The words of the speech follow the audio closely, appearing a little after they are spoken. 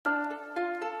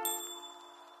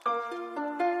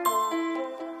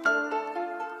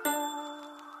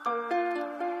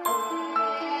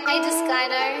Hey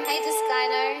Discliner, hey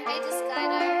Discliner, hey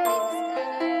Discliner, hey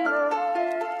Discliner.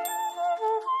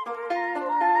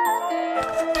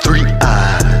 3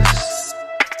 eyes.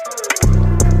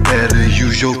 Better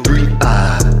use your 3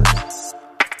 eyes.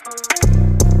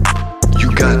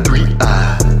 You got 3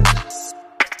 eyes.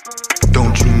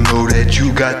 Don't you know that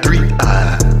you got 3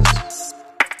 eyes?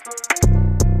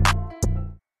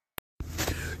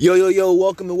 Yo,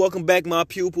 welcome back, my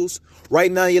pupils.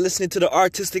 Right now, you're listening to the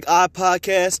Artistic Eye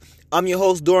Podcast. I'm your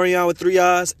host, Dorian with 3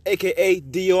 eyes, aka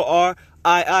Doriiion.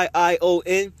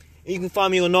 And you can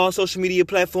find me on all social media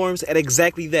platforms at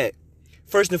exactly that.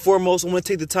 First and foremost, I want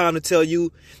to take the time to tell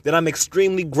you that I'm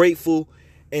extremely grateful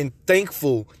and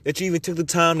thankful that you even took the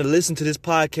time to listen to this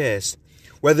podcast.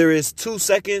 Whether it's 2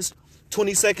 seconds,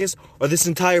 20 seconds, or this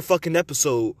entire fucking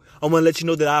episode, I want to let you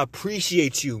know that I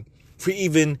appreciate you for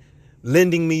even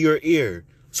lending me your ear.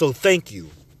 So thank you.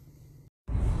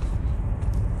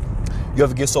 You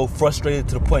ever get so frustrated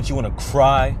to the point you want to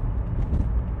cry?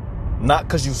 Not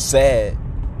because you're sad,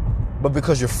 but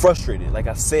because you're frustrated, like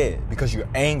I said, because you're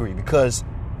angry, because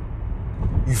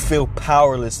you feel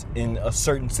powerless in a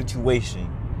certain situation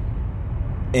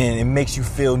and it makes you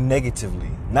feel negatively.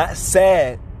 Not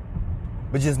sad,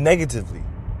 but just negatively.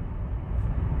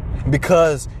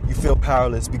 Because you feel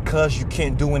powerless, because you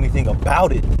can't do anything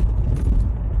about it,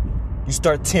 you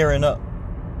start tearing up.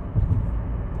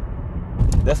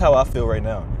 That's how I feel right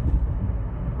now.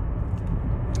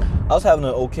 I was having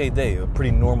an okay day, a pretty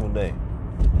normal day.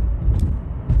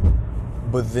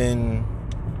 But then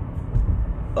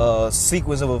a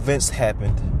sequence of events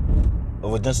happened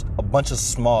of just a bunch of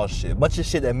small shit. A bunch of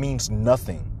shit that means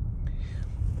nothing.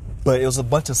 But it was a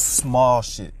bunch of small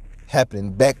shit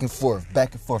happening back and forth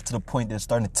to the point that it's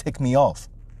starting to tick me off.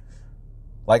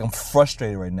 Like, I'm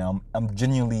frustrated right now. I'm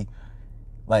genuinely,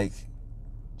 like,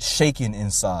 shaking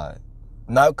inside.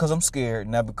 Not because I'm scared,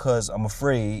 not because I'm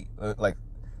afraid, like,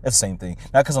 that's the same thing.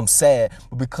 Not because I'm sad,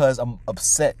 but because I'm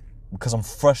upset, because I'm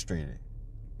frustrated.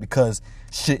 Because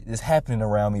shit is happening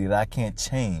around me that I can't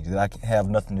change, that I can't have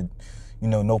nothing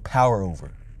to, no power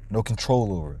over, no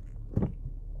control over.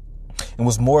 And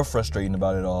what's more frustrating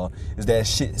about it all is that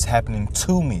shit is happening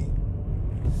to me.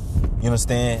 You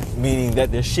understand? Meaning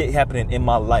that there's shit happening in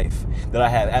my life that I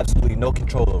have absolutely no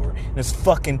control over. And it's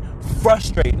fucking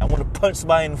frustrating. I want to punch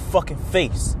somebody in the fucking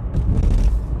face.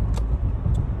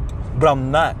 But I'm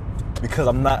not, because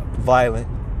I'm not violent.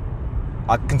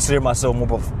 I consider myself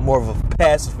more of a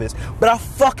pacifist. But I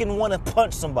fucking want to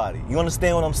punch somebody. You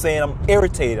understand what I'm saying? I'm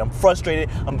irritated. I'm frustrated.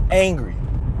 I'm angry.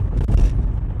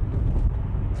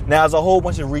 Now, there's a whole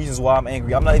bunch of reasons why I'm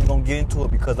angry. I'm not even going to get into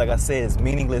it because, like I said, it's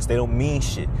meaningless. They don't mean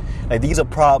shit. Like, these are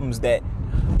problems that,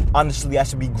 honestly, I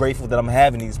should be grateful that I'm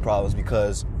having these problems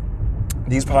because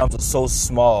these problems are so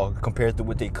small compared to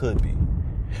what they could be.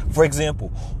 For example,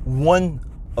 one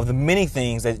of the many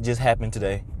things that just happened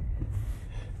today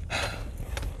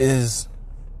is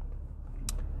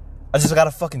I just got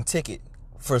a fucking ticket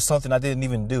for something I didn't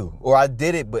even do. Or I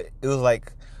did it, but it was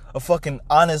like a fucking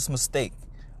honest mistake.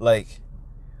 Like,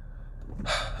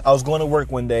 I was going to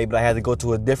work one day, but I had to go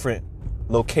to a different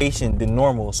location than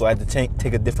normal, so I had to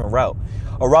take a different route.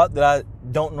 A route that I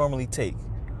don't normally take.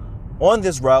 On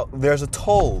this route, there's a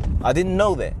toll. I didn't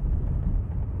know that.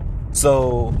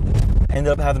 So, I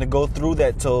ended up having to go through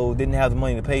that toll, didn't have the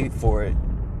money to pay for it.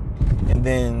 And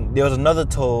then there was another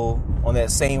toll on that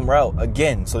same route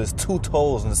again. So there's 2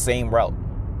 tolls on the same route.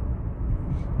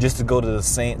 Just to go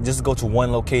to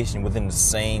one location within the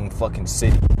same fucking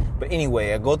city. But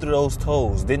anyway, I go through those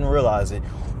tolls, didn't realize it.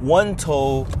 One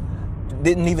toll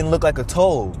didn't even look like a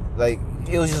toll. Like,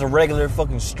 it was just a regular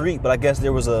fucking street, but I guess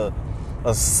there was a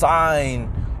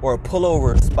sign or a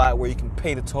pullover spot where you can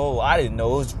pay the toll. I didn't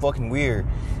know. It was fucking weird.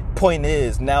 Point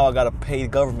is, now I gotta pay the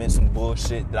government some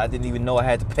bullshit that I didn't even know I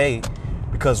had to pay.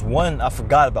 Because 1, I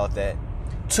forgot about that.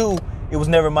 2, it was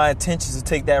never my intention to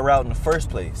take that route in the first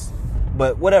place.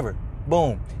 But whatever.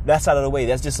 Boom. That's out of the way.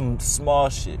 That's just some small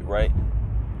shit, right?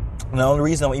 And the only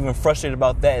reason I'm even frustrated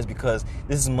about that is because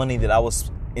this is money that I was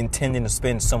intending to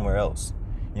spend somewhere else.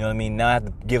 You know what I mean? Now I have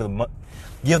to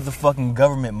give the fucking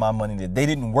government my money that they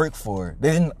didn't work for.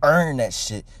 They didn't earn that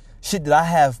shit. Shit that I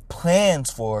have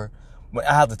plans for, but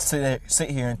I have to sit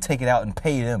here and take it out and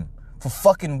pay them. For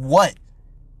fucking what?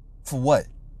 For what?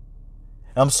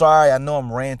 I'm sorry, I know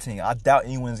I'm ranting. I doubt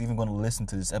anyone's even going to listen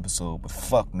to this episode, but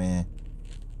fuck, man.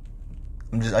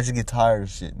 I just get tired of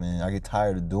shit, man. I get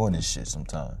tired of doing this shit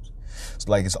sometimes. It's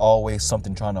like it's always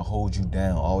something trying to hold you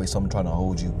down, always something trying to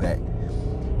hold you back.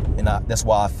 And that's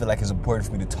why I feel like it's important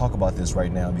for me to talk about this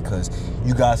right now, because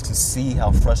you guys can see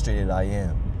how frustrated I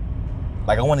am.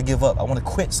 Like, I want to give up. I want to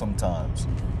quit sometimes.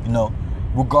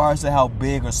 regardless of how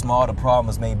big or small the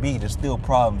problems may be, there's still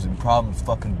problems, and problems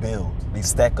fucking build. They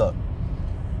stack up.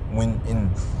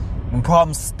 When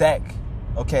problems stack,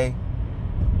 okay,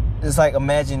 it's like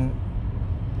imagine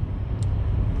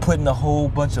putting a whole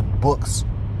bunch of books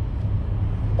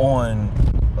on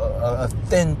a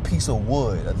thin piece of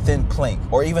wood, a thin plank,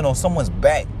 or even on someone's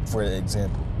back, for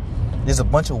example. There's a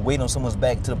bunch of weight on someone's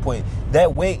back to the point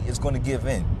that weight is going to give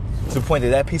in. To the point that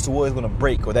that piece of wood is going to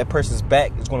break, or that person's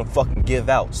back is going to fucking give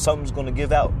out. Something's going to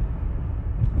give out.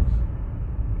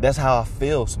 That's how I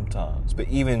feel sometimes. But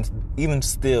even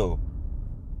still,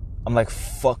 I'm like,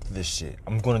 fuck this shit.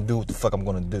 I'm going to do what the fuck I'm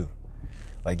going to do.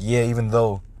 Like, yeah, even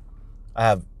though I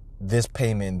have this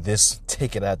payment, this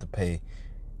ticket I have to pay,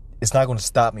 it's not going to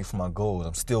stop me from my goals.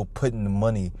 I'm still putting the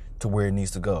money to where it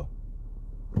needs to go.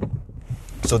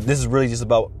 So this is really just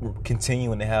about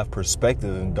continuing to have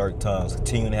perspective in dark times,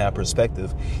 continuing to have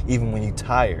perspective even when you're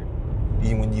tired,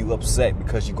 even when you're upset,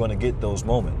 because you're going to get those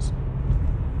moments.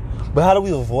 But how do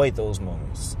we avoid those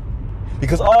moments?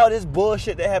 Because all this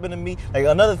bullshit that happened to me, like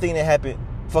another thing that happened,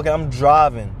 fucking I'm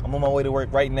driving. I'm on my way to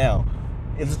work right now.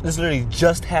 It's literally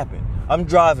just happened. I'm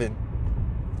driving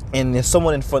and there's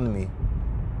someone in front of me.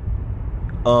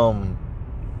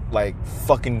 Like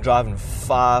fucking driving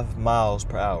 5 miles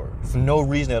per hour for no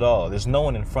reason at all. There's no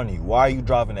one in front of you. Why are you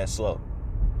driving that slow?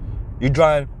 You're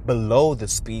driving below the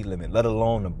speed limit, let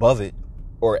alone above it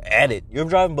or at it. You're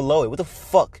driving below it. What the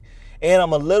fuck? And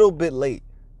I'm a little bit late,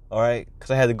 all right?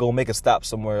 Because I had to go make a stop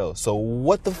somewhere else. So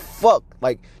what the fuck?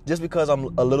 Like, just because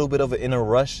I'm a little bit of in a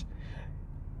rush,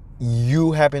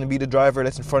 you happen to be the driver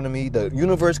that's in front of me. The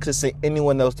universe could say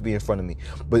anyone else to be in front of me.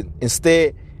 But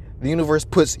instead, the universe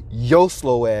puts your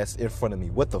slow ass in front of me.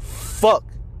 What the fuck?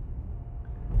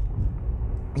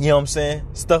 You know what I'm saying?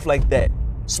 Stuff like that.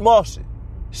 Small shit.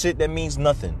 Shit that means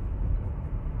nothing.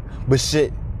 But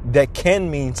shit that can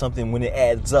mean something when it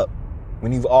adds up.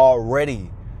 When you've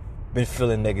already been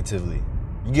feeling negatively.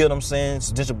 You get what I'm saying?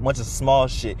 It's just a bunch of small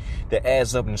shit that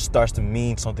adds up and starts to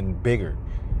mean something bigger.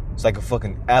 It's like a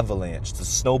fucking avalanche, the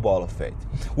snowball effect.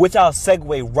 Which I'll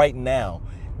segue right now.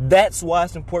 That's why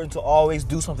it's important to always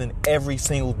do something every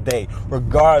single day,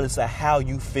 regardless of how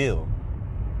you feel.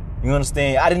 You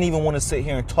understand? I didn't even want to sit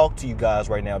here and talk to you guys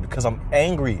right now because I'm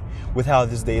angry with how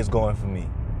this day is going for me.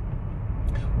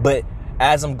 But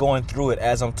as I'm going through it,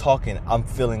 as I'm talking, I'm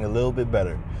feeling a little bit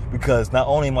better. Because not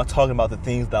only am I talking about the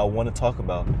things that I want to talk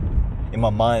about, and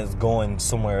my mind is going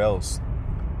somewhere else,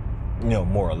 you know,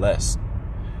 more or less,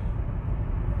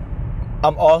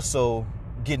 I'm also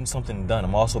getting something done.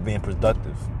 I'm also being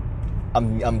productive.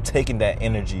 I'm taking that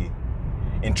energy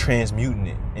and transmuting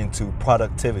it into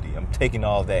productivity. I'm taking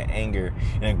all that anger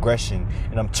and aggression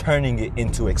and I'm turning it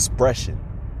into expression.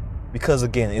 Because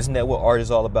again, isn't that what art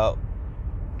is all about?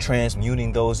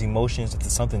 Transmuting those emotions into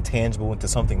something tangible, into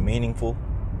something meaningful.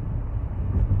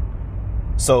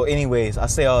 So anyways, I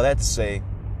say all that to say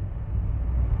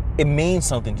it means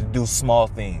something to do small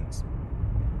things.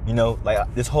 You know,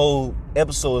 like this whole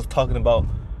episode is talking about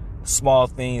small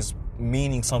things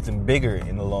meaning something bigger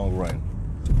in the long run.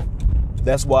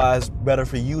 That's why it's better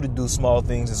for you to do small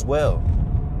things as well,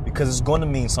 because it's going to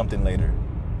mean something later.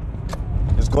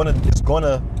 It's going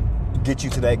to get you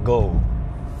to that goal.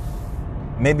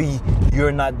 Maybe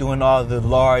you're not doing all the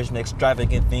large and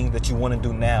extravagant things that you want to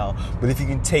do now, but if you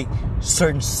can take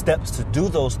certain steps to do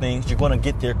those things, you're going to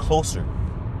get there closer.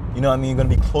 You know what I mean? You're going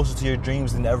to be closer to your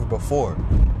dreams than ever before.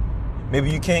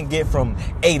 Maybe you can't get from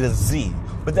A to Z,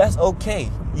 but that's okay.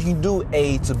 You can do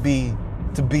A to B,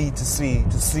 to B to C,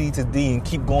 to C to D, and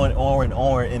keep going on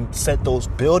and set those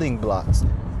building blocks.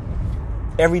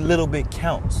 Every little bit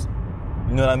counts.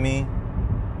 You know what I mean?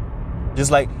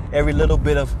 Just like every little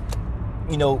bit of,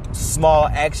 you know, small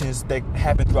actions that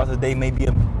happen throughout the day may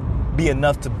be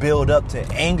enough to build up, to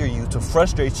anger you, to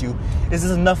frustrate you. This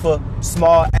is enough of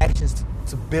small actions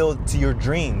to build to your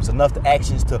dreams, enough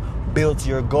actions to build to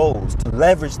your goals, to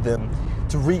leverage them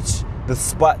to reach the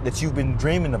spot that you've been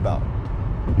dreaming about.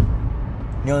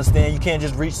 You understand? You can't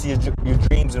just reach your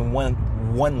dreams in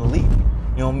one leap.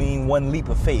 You know what I mean? One leap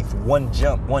of faith, one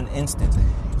jump, one instant.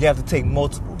 You have to take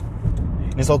multiple.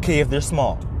 And it's okay if they're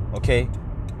small, okay?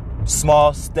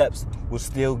 Small steps will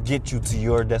still get you to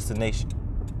your destination.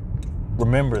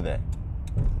 Remember that.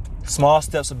 Small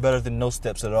steps are better than no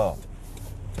steps at all.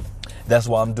 That's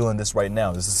why I'm doing this right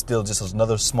now. This is still just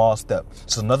another small step.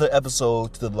 It's another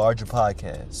episode to the larger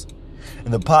podcast.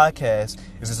 And the podcast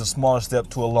is just a smaller step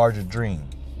to a larger dream.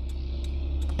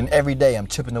 And every day I'm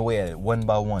chipping away at it one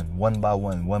by one, one by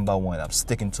one, one by one. I'm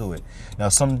sticking to it. Now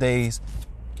some days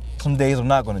I'm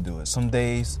not going to do it. Some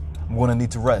days I'm going to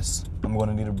need to rest. I'm going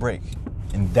to need a break.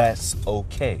 And that's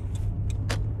okay.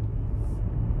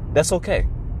 That's okay.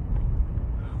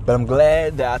 But I'm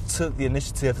glad that I took the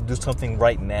initiative to do something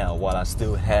right now while I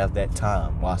still have that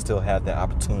time, while I still have that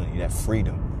opportunity, that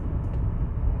freedom.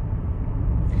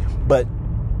 But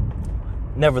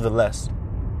nevertheless,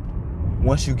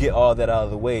 once you get all that out of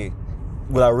the way,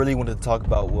 what I really wanted to talk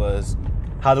about was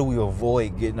how do we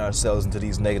avoid getting ourselves into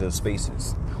these negative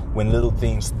spaces when little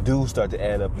things do start to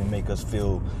add up and make us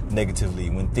feel negatively,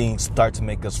 when things start to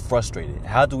make us frustrated.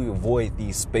 How do we avoid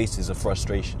these spaces of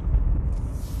frustration?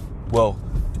 Well,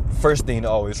 first thing to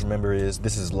always remember is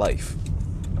this is life.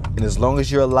 And as long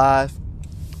as you're alive,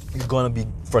 you're going to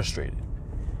be frustrated.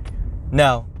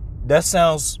 Now, that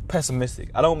sounds pessimistic.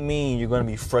 I don't mean you're going to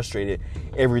be frustrated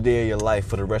every day of your life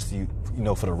for the rest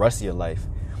of your life.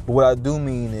 But what I do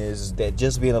mean is that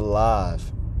just being alive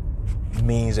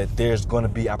means that there's going to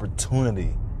be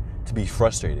opportunity to be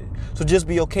frustrated. So just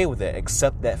be okay with that.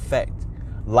 Accept that fact.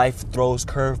 Life throws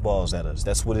curveballs at us.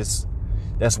 That's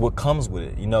what comes with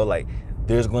it. Like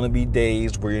there's going to be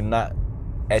days where you're not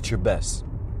at your best.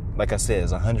 Like I said,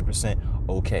 it's 100%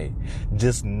 okay.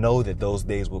 Just know that those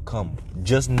days will come.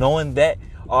 Just knowing that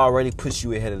already puts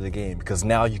you ahead of the game because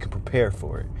now you can prepare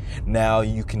for it. Now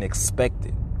you can expect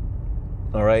it.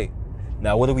 All right?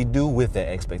 Now, what do we do with that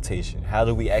expectation? How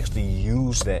do we actually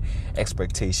use that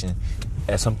expectation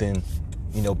as something,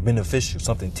 beneficial,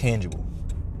 something tangible?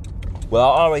 Well,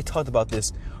 I already talked about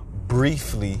this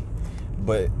briefly,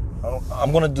 but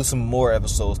I'm going to do some more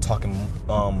episodes talking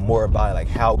more about like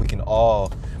how we can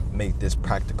all make this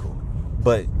practical.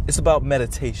 But it's about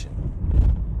meditation.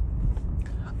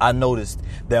 I noticed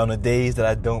that on the days that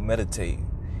I don't meditate,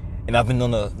 and I've been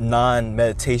on a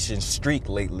non-meditation streak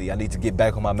lately. I need to get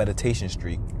back on my meditation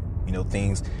streak.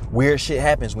 Weird shit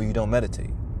happens when you don't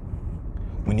meditate.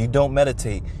 When you don't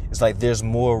meditate, it's like there's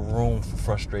more room for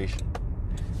frustration.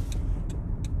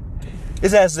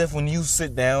 It's as if when you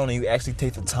sit down and you actually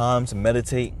take the time to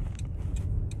meditate,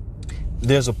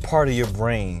 there's a part of your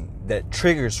brain that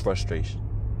triggers frustration.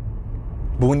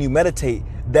 But when you meditate,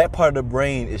 that part of the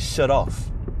brain is shut off.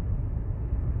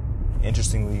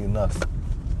 Interestingly enough.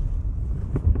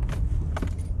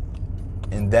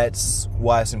 And that's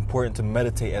why it's important to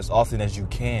meditate as often as you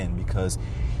can, because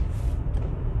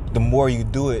the more you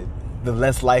do it, the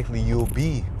less likely you'll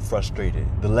be frustrated.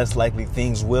 The less likely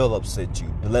things will upset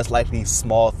you. The less likely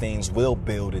small things will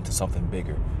build into something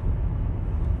bigger.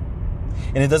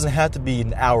 And it doesn't have to be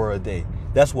an hour a day.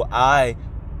 That's what I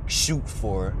shoot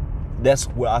for. That's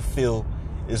what I feel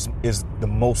is the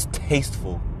most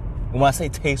tasteful. When I say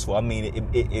tasteful, I mean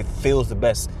it feels the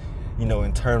best,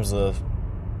 in terms of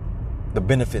the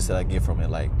benefits that I get from it.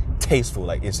 Like tasteful,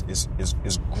 like it's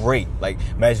great. Like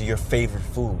imagine your favorite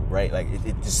food, right? Like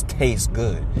it just tastes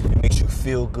good. It makes you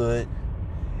feel good.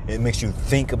 It makes you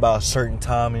think about a certain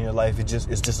time in your life.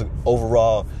 It's just an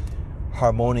overall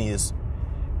harmonious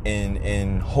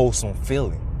and wholesome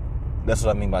feeling. That's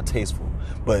what I mean by tasteful.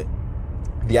 But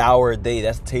the hour a day,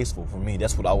 that's tasteful for me.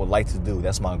 That's what I would like to do.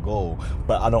 That's my goal.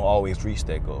 But I don't always reach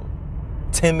that goal.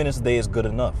 10 minutes a day is good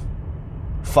enough.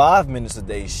 5 minutes a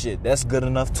day, shit, that's good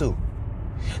enough too.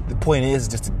 The point is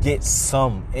just to get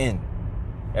some in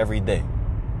every day.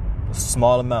 A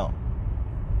small amount.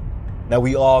 Now,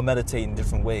 we all meditate in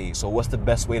different ways. So what's the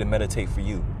best way to meditate for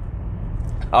you?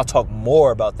 I'll talk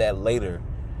more about that later.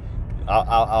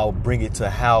 I'll bring it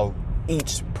to how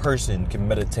each person can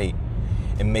meditate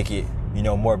and make it,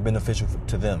 more beneficial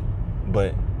to them.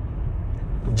 But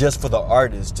just for the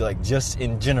artist, just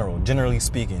in generally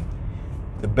speaking,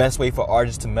 the best way for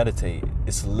artists to meditate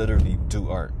is to literally do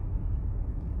art.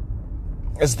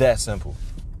 It's that simple.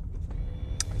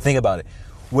 Think about it.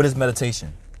 What is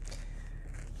meditation?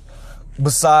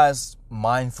 Besides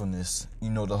mindfulness,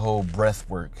 the whole breath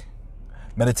work,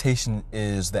 meditation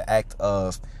is the act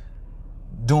of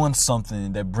doing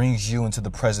something that brings you into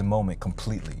the present moment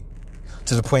completely,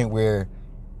 to the point where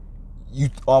you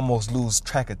almost lose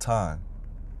track of time.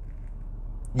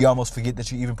 You almost forget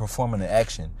that you're even performing an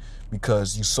action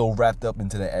because you're so wrapped up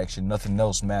into the action, nothing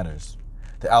else matters.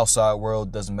 The outside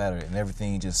world doesn't matter, and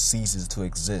everything just ceases to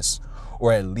exist,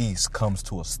 or at least comes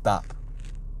to a stop.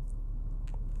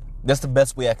 That's the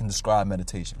best way I can describe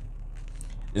meditation.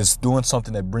 It's doing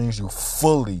something that brings you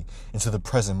fully into the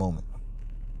present moment.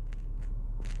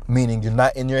 Meaning you're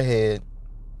not in your head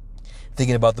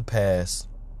thinking about the past,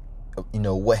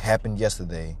 what happened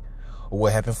yesterday, or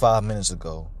what happened 5 minutes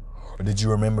ago. Or did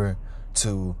you remember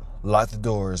to lock the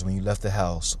doors when you left the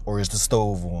house? Or is the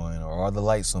stove on? Or are the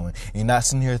lights on? And you're not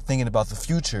sitting here thinking about the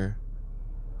future.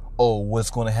 Oh, what's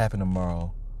going to happen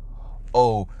tomorrow?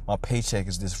 Oh, my paycheck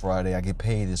is this Friday. I get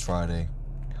paid this Friday.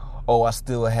 Oh, I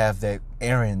still have that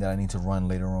errand that I need to run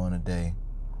later on today.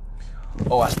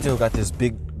 Oh, I still got this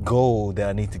big goal that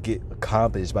I need to get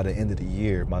accomplished by the end of the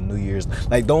year, my New Year's.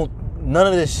 Like, none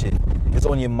of this shit is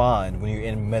on your mind when you're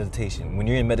in meditation. When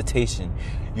you're in meditation,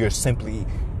 you're simply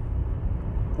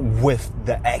with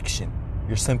the action.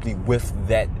 You're simply with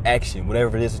that action,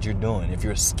 whatever it is that you're doing. If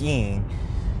you're skiing,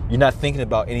 you're not thinking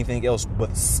about anything else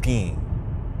but skiing.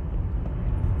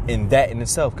 And that in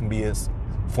itself can be a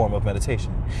form of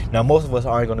meditation. Now, most of us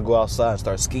aren't going to go outside and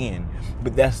start skiing,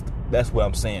 but that's what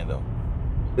I'm saying, though.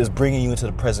 It's bringing you into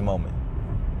the present moment.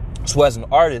 So as an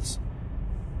artist,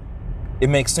 it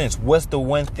makes sense. What's the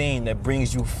one thing that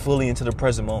brings you fully into the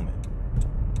present moment?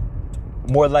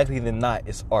 More likely than not,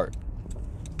 it's art.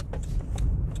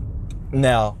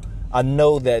 Now, I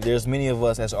know that there's many of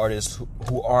us as artists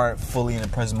who aren't fully in the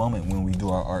present moment when we do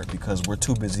our art because we're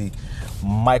too busy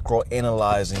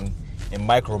micro-analyzing and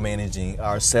micromanaging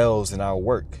ourselves and our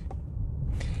work.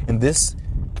 And this,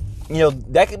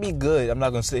 that can be good. I'm not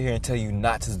going to sit here and tell you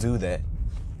not to do that.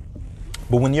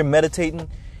 But when you're meditating,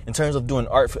 in terms of doing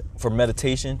art for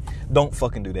meditation, don't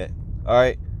fucking do that. All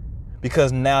right?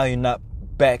 Because now you're not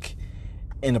back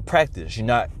in the practice. You're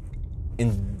not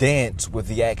in dance with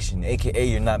the action, aka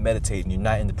you're not meditating, you're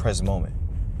not in the present moment.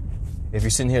 If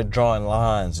you're sitting here drawing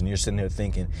lines and you're sitting here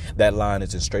thinking that line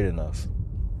isn't straight enough,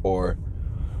 or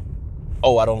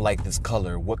I don't like this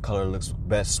color, what color looks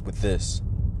best with this,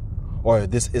 or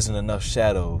this isn't enough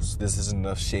shadows, this isn't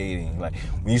enough shading, like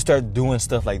when you start doing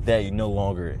stuff like that, you're no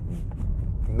longer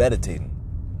meditating.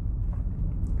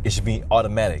 It should be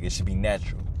automatic, it should be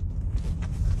natural.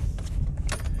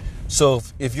 So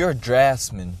if you're a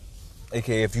draftsman,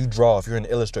 aka if you draw, if you're an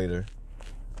illustrator,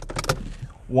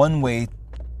 one way,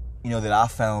 that I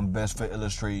found best for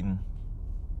illustrating,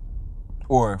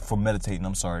 or for meditating,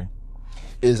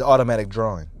 is automatic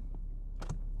drawing.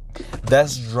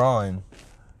 That's drawing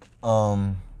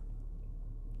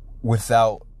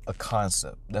without a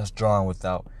concept. That's drawing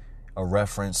without a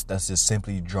reference. That's just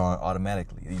simply drawing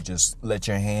automatically. You just let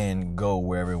your hand go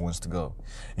wherever it wants to go.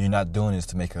 And you're not doing this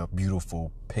to make a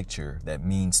beautiful picture that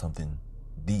means something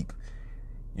deep.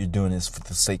 You're doing this for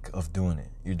the sake of doing it.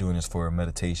 You're doing this for a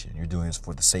meditation. You're doing this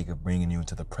for the sake of bringing you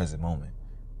into the present moment.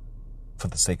 For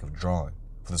the sake of drawing.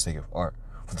 For the sake of art.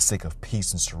 For the sake of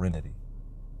peace and serenity.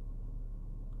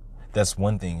 That's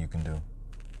one thing you can do.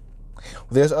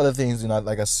 Well, there's other things,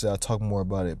 like I said, I'll talk more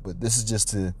about it. But this is just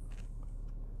to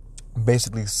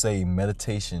basically say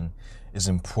meditation is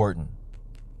important,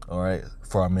 all right,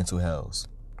 for our mental health.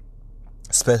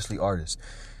 Especially artists.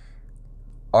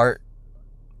 Art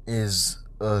is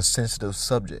a sensitive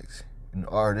subject, and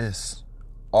artists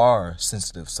are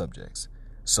sensitive subjects.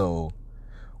 So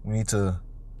we need to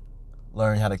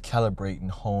learn how to calibrate and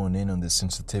hone in on this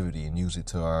sensitivity and use it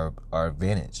to our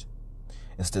advantage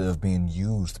instead of being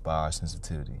used by our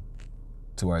sensitivity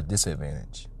to our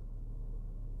disadvantage.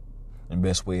 And the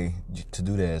best way to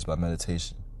do that is by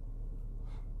meditation.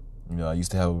 I used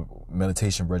to have a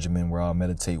meditation regimen where I'll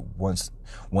meditate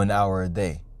 1 hour a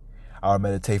day. I'll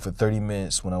meditate for 30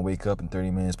 minutes when I wake up and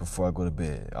 30 minutes before I go to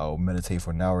bed. I'll meditate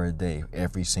for an hour a day,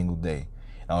 every single day.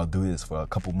 And I'll do this for a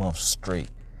couple months straight.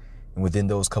 And within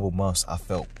those couple months, I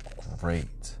felt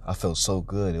great. I felt so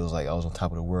good. It was like I was on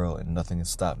top of the world and nothing can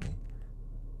stop me.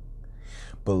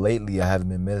 But lately, I haven't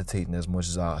been meditating as much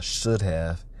as I should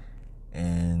have.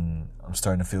 And I'm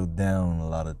starting to feel down a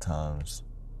lot of times.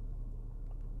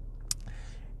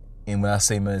 And when I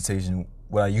say meditation,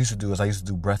 what I used to do is I used to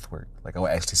do breath work. Like I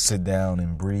would actually sit down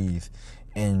and breathe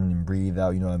in and breathe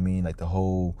out, you know what I mean? Like the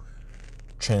whole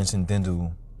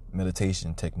transcendental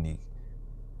meditation technique.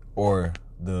 Or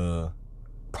the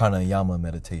pranayama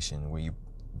meditation where you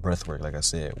breath work, like I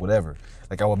said, whatever.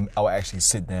 Like I would actually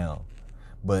sit down.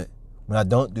 But when I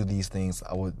don't do these things,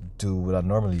 I would do what I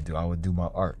normally do. I would do my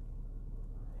art.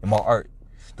 And my art,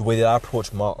 the way that I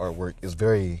approach my artwork is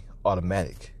very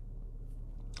automatic.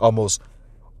 Almost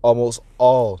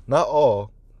all, not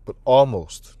all, but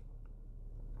almost,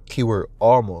 keyword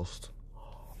almost,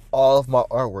 all of my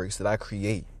artworks that I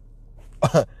create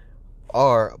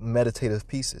are meditative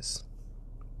pieces.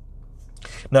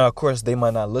 Now, of course, they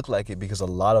might not look like it because a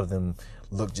lot of them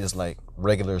look just like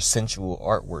regular sensual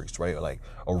artworks, right? Or like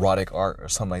erotic art or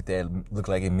something like that. It look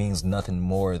like it means nothing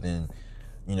more than,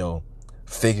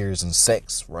 figures and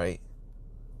sex, right?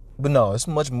 But no, it's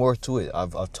much more to it.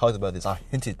 I've talked about this. I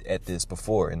hinted at this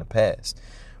before in the past.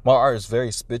 My art is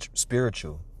very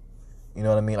spiritual. You know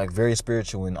what I mean? Like very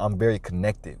spiritual, and I'm very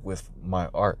connected with my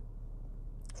art.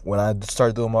 When I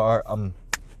start doing my art, I'm,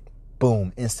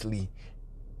 boom, instantly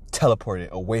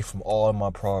teleported away from all of my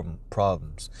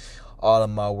problems, all of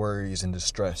my worries and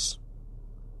distress,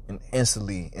 and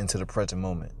instantly into the present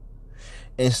moment.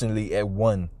 Instantly at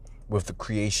one with the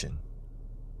creation.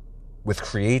 with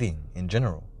creating in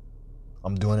general.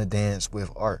 I'm doing a dance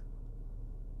with art.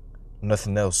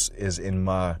 Nothing else is in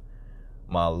my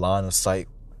line of sight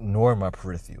nor my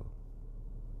peripheral.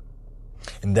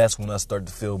 And that's when I start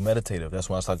to feel meditative. That's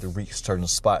when I start to reach certain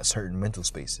spots, certain mental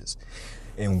spaces.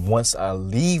 And once I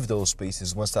leave those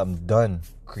spaces, once I'm done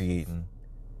creating,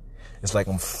 it's like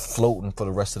I'm floating for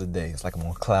the rest of the day. It's like I'm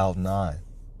on cloud 9.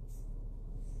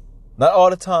 Not all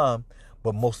the time,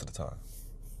 but most of the time.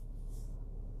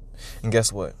 And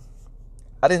guess what?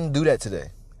 I didn't do that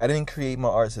today. I didn't create my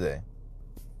art today.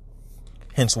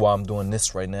 Hence why I'm doing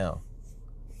this right now.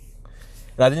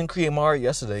 And I didn't create my art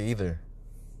yesterday either.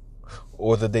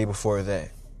 Or the day before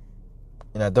that.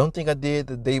 And I don't think I did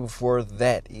the day before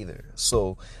that either.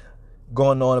 So,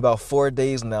 going on about 4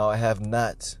 days now, I have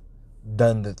not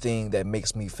done the thing that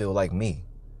makes me feel like me.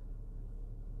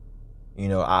 You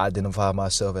know, I identify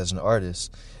myself as an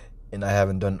artist, and I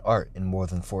haven't done art in more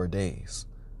than 4 days.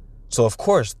 So, of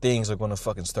course, things are going to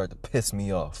fucking start to piss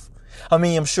me off. I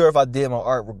mean, I'm sure if I did my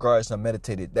art regardless and I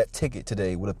meditated, that ticket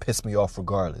today would have pissed me off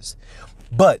regardless.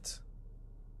 But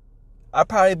I'd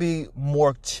probably be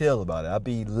more chill about it. I'd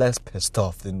be less pissed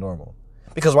off than normal.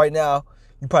 Because right now,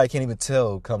 you probably can't even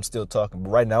tell because I'm still talking. But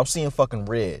right now, I'm seeing fucking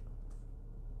red.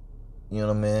 You know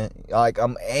what I mean? Like,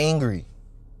 I'm angry.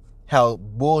 How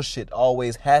bullshit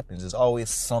always happens. There's always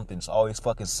something. It's always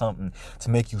fucking something to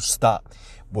make you stop.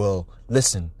 Well,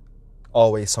 listen.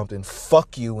 Always something.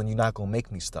 Fuck you when you're not going to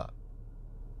make me stop.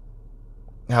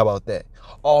 How about that?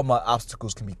 All my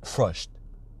obstacles can be crushed.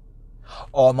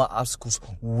 All my obstacles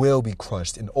will be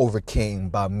crushed and overcame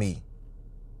by me.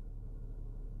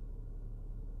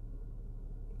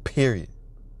 Period.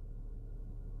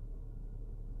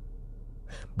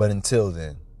 But until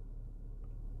then,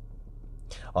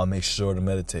 I'll make sure to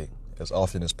meditate as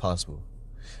often as possible.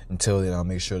 Until then, I'll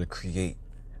make sure to create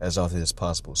as often as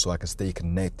possible so I can stay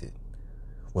connected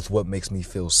with what makes me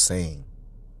feel sane.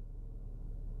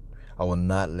 I will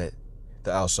not let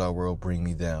the outside world bring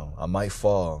me down. I might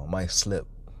fall, I might slip,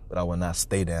 but I will not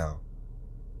stay down.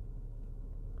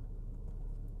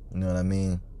 You know what I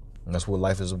mean? And that's what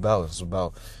life is about. It's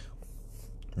about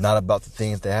not about the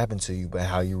things that happen to you, but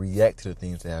how you react to the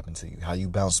things that happen to you, how you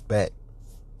bounce back.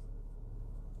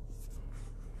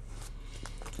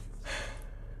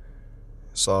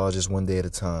 It's all just one day at a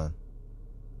time.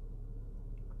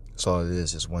 That's all it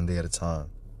is, just one day at a time.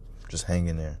 Just hang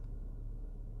in there.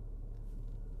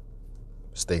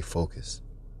 Stay focused.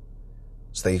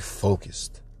 Stay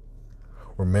focused.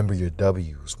 Remember your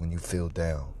W's when you feel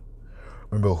down.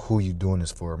 Remember who you're doing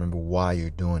this for. Remember why you're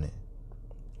doing it.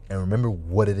 And remember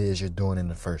what it is you're doing in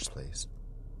the first place.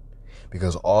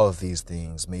 Because all of these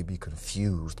things may be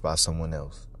confused by someone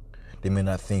else. They may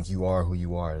not think you are who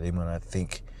you are. They may not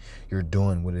think you're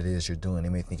doing what it is you're doing. They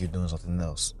may think you're doing something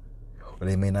else. Or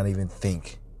they may not even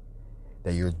think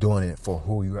that you're doing it for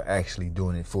who you're actually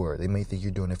doing it for. They may think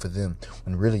you're doing it for them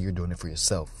when really you're doing it for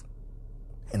yourself.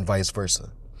 And vice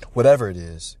versa. Whatever it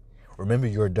is, remember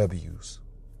your W's.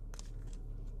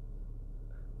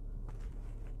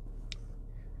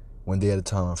 One day at a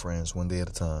time, friends. One day at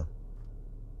a time.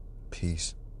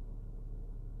 Peace.